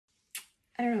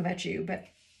I don't know about you, but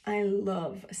I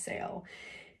love a sale.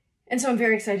 And so I'm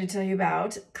very excited to tell you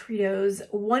about Credo's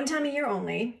one time a year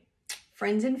only,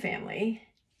 friends and family,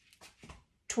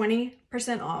 20%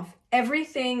 off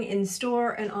everything in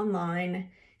store and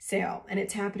online sale. And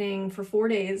it's happening for 4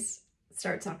 days. It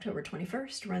starts October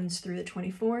 21st, runs through the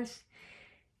 24th.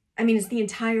 I mean, it's the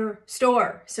entire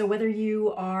store. So whether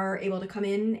you are able to come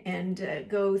in and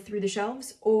go through the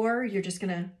shelves, or you're just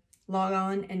gonna log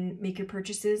on and make your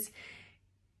purchases,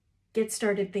 get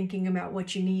started thinking about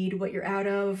what you need, what you're out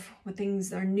of, what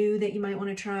things are new that you might want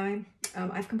to try.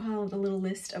 I've compiled a little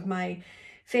list of my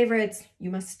favorites. You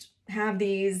must have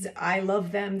these. I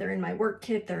love them. They're in my work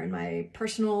kit. They're in my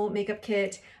personal makeup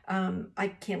kit. I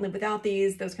can't live without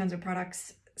these, those kinds of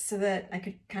products, so that I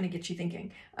could kind of get you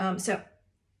thinking. So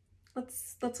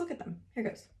let's look at them. Here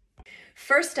goes.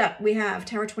 First up, we have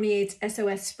Tower 28's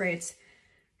SOS Spray. It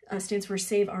stands for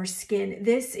Save Our Skin.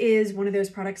 This is one of those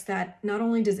products that not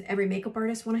only does every makeup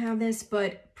artist want to have this,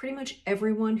 but pretty much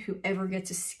everyone who ever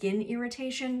gets a skin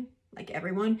irritation, like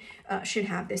everyone, should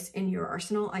have this in your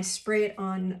arsenal. I spray it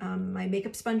on my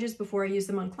makeup sponges before I use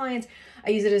them on clients. I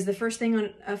use it as the first thing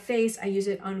on a face. I use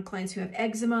it on clients who have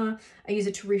eczema. I use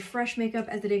it to refresh makeup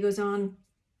as the day goes on.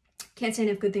 Can't say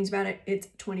enough good things about it. It's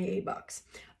 28 bucks.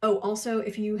 Oh, also,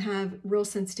 if you have real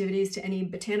sensitivities to any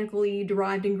botanically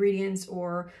derived ingredients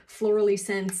or florally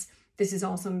scents, this is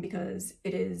awesome because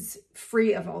it is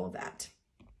free of all of that.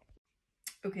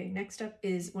 Okay, next up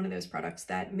is one of those products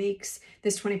that makes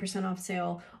this 20% off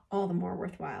sale all the more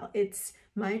worthwhile. It's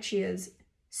Chia's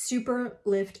Super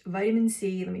Lift Vitamin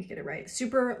C, let me get it right,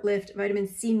 Super Lift Vitamin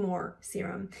C More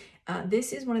Serum.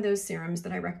 This is one of those serums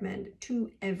that I recommend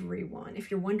to everyone. If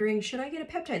you're wondering, should I get a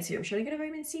peptide serum? Should I get a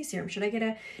vitamin C serum? Should I get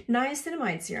a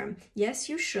niacinamide serum? Yes,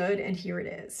 you should, and here it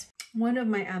is. One of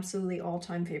my absolutely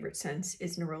all-time favorite scents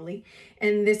is Neroli,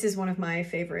 and this is one of my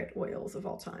favorite oils of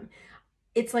all time.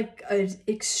 It's like an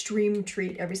extreme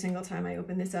treat every single time I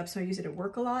open this up, so I use it at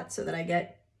work a lot so that I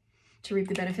get to reap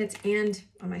the benefits, and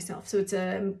on myself. So it's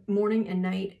a morning and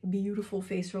night beautiful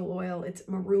face roll oil. It's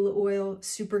Marula oil,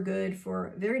 super good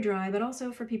for very dry, but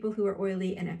also for people who are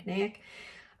oily and acneic.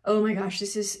 Oh my gosh,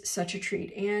 this is such a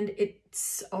treat. And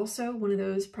it's also one of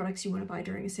those products you want to buy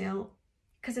during a sale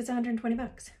because it's 120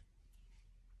 bucks.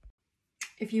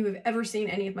 If you have ever seen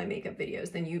any of my makeup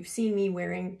videos, then you've seen me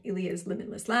wearing Ilia's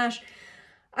Limitless Lash.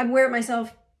 I wear it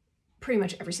myself pretty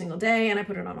much every single day, and I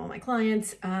put it on all my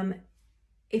clients.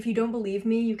 If you don't believe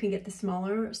me, you can get the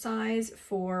smaller size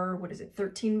for, what is it,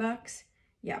 13 bucks?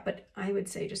 Yeah, but I would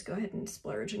say just go ahead and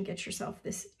splurge and get yourself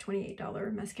this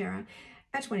 $28 mascara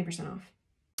at 20% off.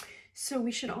 So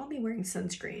we should all be wearing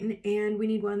sunscreen, and we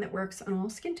need one that works on all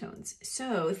skin tones.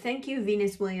 So thank you,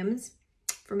 Venus Williams,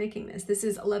 for making this. This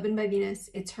is 11 by Venus.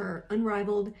 It's her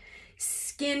Unrivaled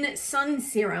Skin Sun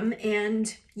Serum,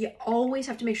 and you always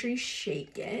have to make sure you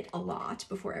shake it a lot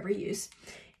before every use.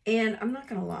 And I'm not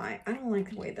gonna lie, I don't like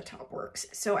the way the top works.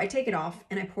 So I take it off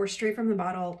and I pour straight from the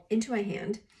bottle into my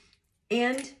hand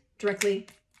and directly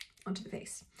onto the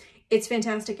face. It's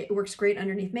fantastic. It works great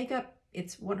underneath makeup.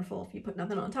 It's wonderful if you put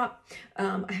nothing on top.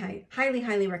 I highly,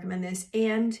 highly recommend this.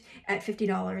 And at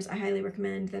 $50, I highly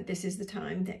recommend that this is the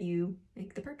time that you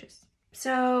make the purchase.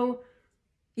 So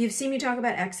you've seen me talk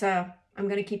about Exa. I'm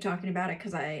gonna keep talking about it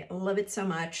because I love it so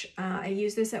much. I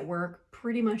use this at work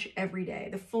pretty much every day.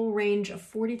 The full range of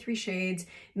 43 shades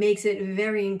makes it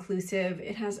very inclusive.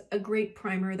 It has a great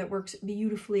primer that works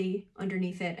beautifully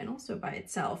underneath it and also by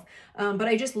itself. But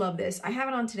I just love this. I have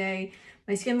it on today.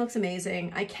 My skin looks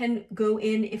amazing. I can go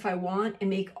in if I want and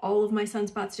make all of my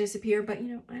sunspots disappear, but you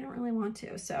know, I don't really want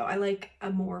to. So I like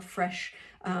a more fresh,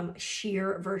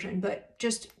 sheer version, but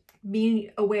just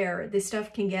being aware this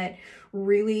stuff can get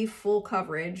really full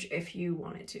coverage if you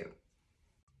wanted to.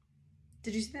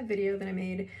 Did you see that video that I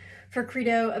made for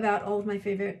Credo about all of my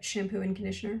favorite shampoo and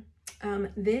conditioner?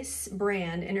 This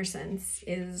brand, Innersense,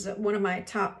 is one of my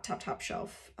top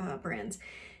shelf brands.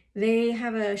 They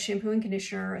have a shampoo and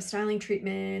conditioner, a styling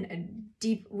treatment, a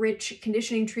deep, rich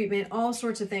conditioning treatment, all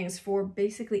sorts of things for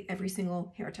basically every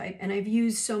single hair type. And I've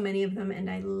used so many of them and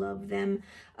I love them.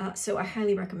 So I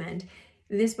highly recommend.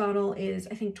 This bottle is,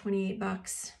 I think, 28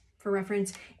 bucks for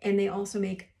reference. And they also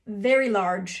make very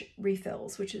large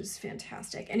refills, which is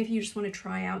fantastic. And if you just want to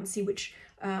try out and see which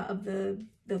of the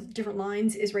different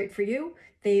lines is right for you,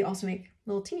 they also make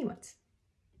little teeny ones.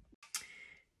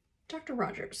 Dr.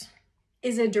 Rogers.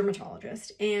 is a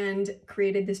dermatologist and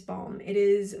created this balm. It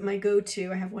is my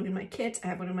go-to. I have one in my kit. I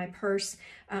have one in my purse.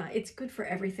 It's good for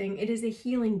everything. It is a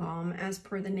healing balm as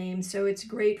per the name. So it's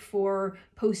great for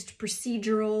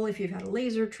post-procedural, if you've had a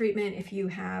laser treatment, if you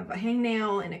have a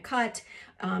hangnail and a cut,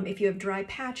 if you have dry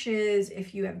patches,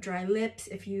 if you have dry lips,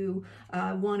 if you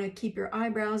want to keep your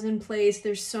eyebrows in place.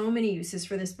 There's so many uses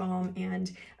for this balm,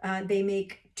 and they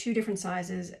make 2 different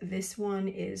sizes. This one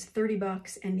is 30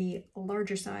 bucks and the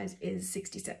larger size is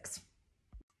 66.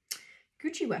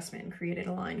 Gucci Westman created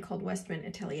a line called Westman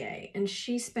Atelier, and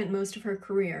she spent most of her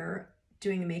career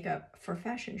doing the makeup for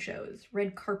fashion shows,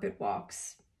 red carpet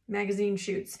walks, magazine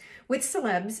shoots with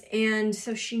celebs, and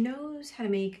so she knows how to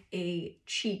make a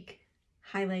cheek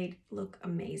highlight look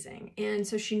amazing. And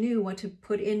so she knew what to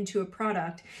put into a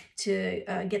product to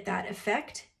get that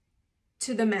effect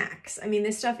to the max. I mean,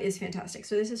 this stuff is fantastic.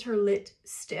 So this is her lit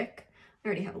stick. I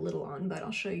already have a little on, but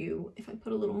I'll show you if I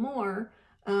put a little more.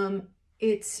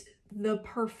 It's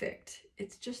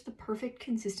just the perfect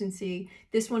consistency.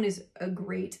 This one is a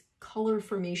great color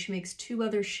for me. She makes 2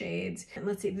 other shades. And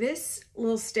let's see, this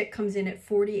little stick comes in at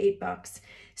 48 bucks.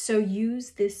 So use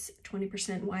this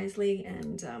 20% wisely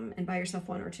and buy yourself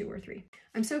 1 or 2 or 3.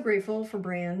 I'm so grateful for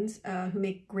brands who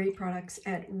make great products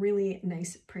at really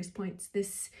nice price points.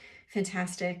 This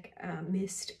fantastic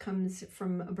mist comes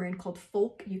from a brand called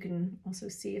Pholk. You can also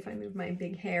see if I move my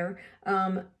big hair.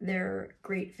 They're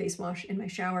great face wash in my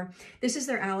shower. This is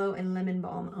their aloe and lemon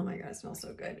balm. Oh my God, it smells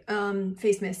so good.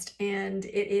 Face mist, and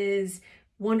it is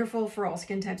wonderful for all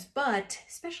skin types, but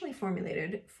specially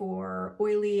formulated for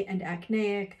oily and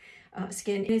acneic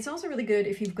skin. And it's also really good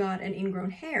if you've got an ingrown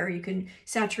hair. You can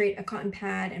saturate a cotton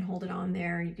pad and hold it on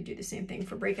there. You could do the same thing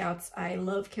for breakouts. I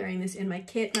love carrying this in my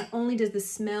kit. Not only does the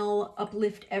smell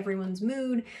uplift everyone's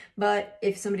mood, but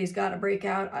if somebody's got a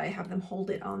breakout, I have them hold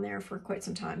it on there for quite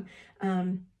some time.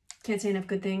 Can't say enough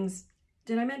good things.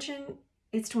 Did I mention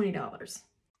it's $20?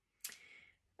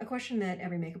 A question that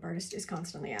every makeup artist is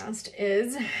constantly asked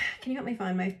is, can you help me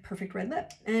find my perfect red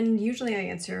lip? And usually I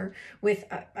answer with,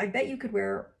 I bet you could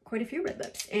wear quite a few red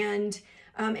lips. And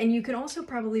you could also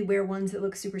probably wear ones that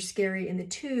look super scary in the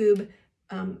tube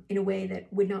in a way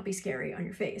that would not be scary on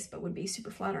your face, but would be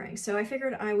super flattering. So I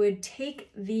figured I would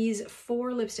take these 4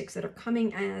 lipsticks that are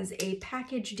coming as a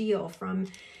package deal from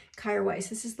Kjaer Weis.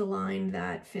 This is the line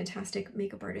that fantastic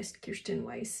makeup artist Kirsten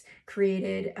Weis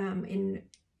created in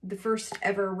the first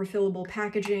ever refillable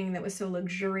packaging that was so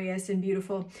luxurious and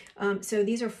beautiful. So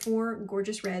these are 4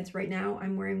 gorgeous reds. Right now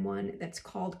I'm wearing one that's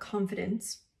called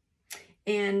Confidence.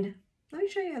 And let me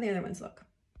show you how the other ones look.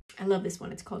 I love this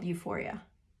one. It's called Euphoria.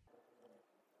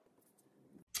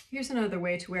 Here's another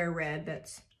way to wear red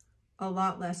that's a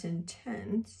lot less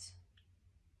intense.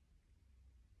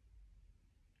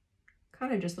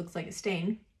 Kind of just looks like a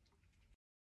stain.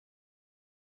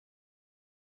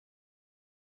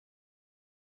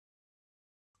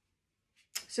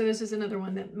 So this is another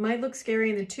one that might look scary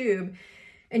in the tube,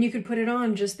 and you could put it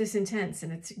on just this intense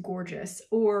and it's gorgeous,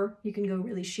 or you can go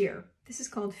really sheer. This is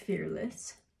called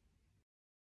Fearless.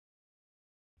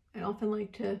 I often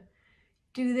like to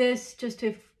do this just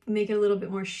to make it a little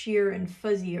bit more sheer and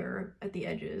fuzzier at the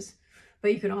edges,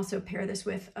 but you could also pair this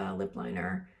with a lip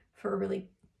liner for a really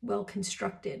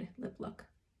well-constructed lip look.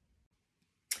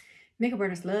 Makeup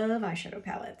artists love eyeshadow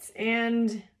palettes,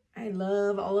 and I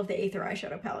love all of the Athr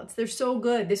eyeshadow palettes. They're so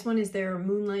good. This one is their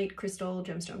Moonlight Crystal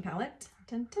Gemstone palette.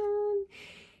 Dun, dun.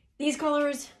 These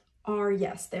colors are,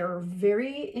 yes, they're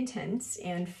very intense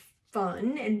and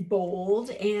fun and bold,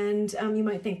 and you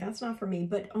might think that's not for me,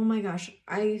 but oh my gosh,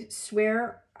 I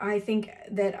swear I think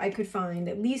that I could find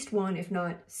at least 1, if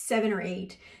not 7 or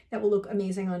 8, that will look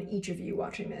amazing on each of you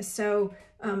watching this. So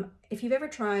if you've ever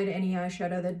tried any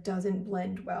eyeshadow that doesn't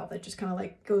blend well, that just kind of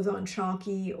like goes on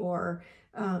chalky or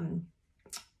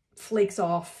flakes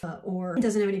off or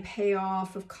doesn't have any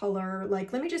payoff of color,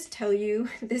 like, let me just tell you,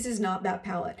 this is not that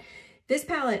palette. This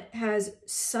palette has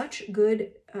such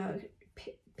good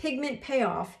pigment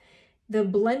payoff. The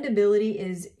blendability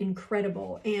is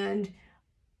incredible, and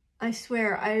I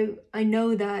swear, I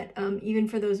know that even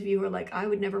for those of you who are like, I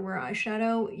would never wear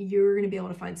eyeshadow, you're gonna be able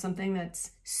to find something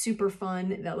that's super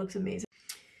fun, that looks amazing.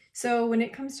 So when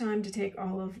it comes time to take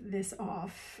all of this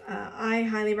off, I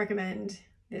highly recommend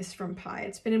this from Pi.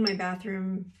 It's been in my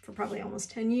bathroom for probably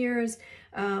almost 10 years,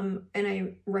 and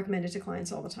I recommend it to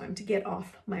clients all the time to get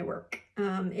off my work.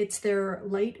 It's their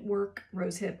Light Work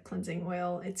Rosehip Cleansing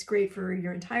Oil. It's great for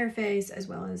your entire face as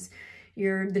well as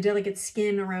the delicate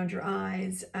skin around your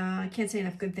eyes. I can't say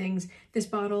enough good things. This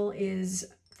bottle is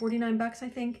 49 bucks, I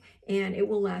think, and it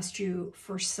will last you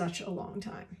for such a long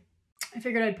time. I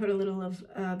figured I'd put a little of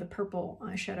the purple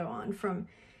eyeshadow on from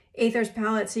Athr's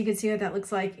palette so you can see what that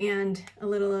looks like, and a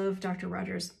little of Dr.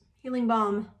 Rogers' Healing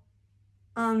Balm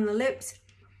on the lips.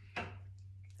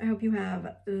 I hope you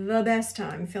have the best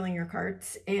time filling your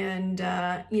carts, and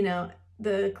you know,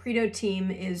 the Credo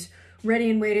team is ready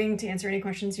and waiting to answer any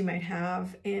questions you might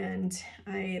have, and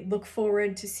I look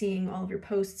forward to seeing all of your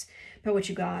posts about what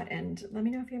you got, and let me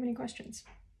know if you have any questions.